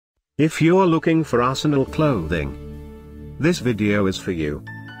If you're looking for Arsenal clothing, this video is for you.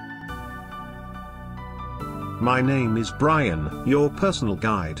 My name is Brian, your personal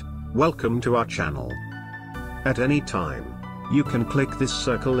guide. Welcome to our channel. At any time, you can click this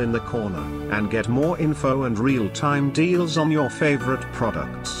circle in the corner and get more info and real-time deals on your favorite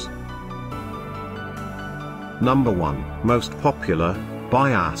products. Number 1, most popular,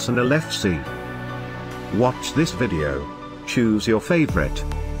 by Arsenal FC. Watch this video. Choose your favorite.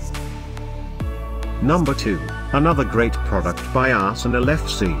 Number 2, another great product by Arsenal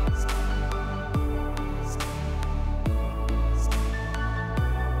FC.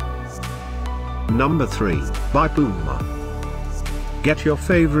 Number 3, by Puma. Get your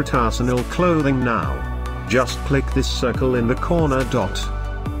favorite Arsenal clothing now. Just click this circle in the corner dot.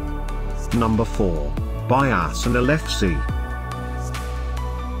 Number 4, by Arsenal FC.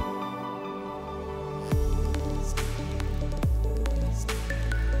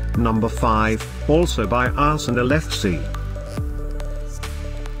 Number 5, also by Arsenal FC.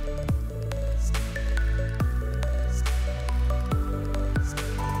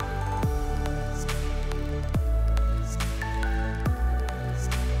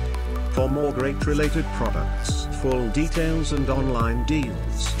 For more great related products, full details and online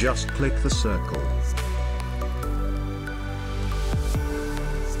deals, just click the circle.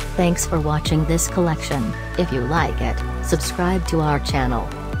 Thanks for watching this collection. If you like it, subscribe to our channel.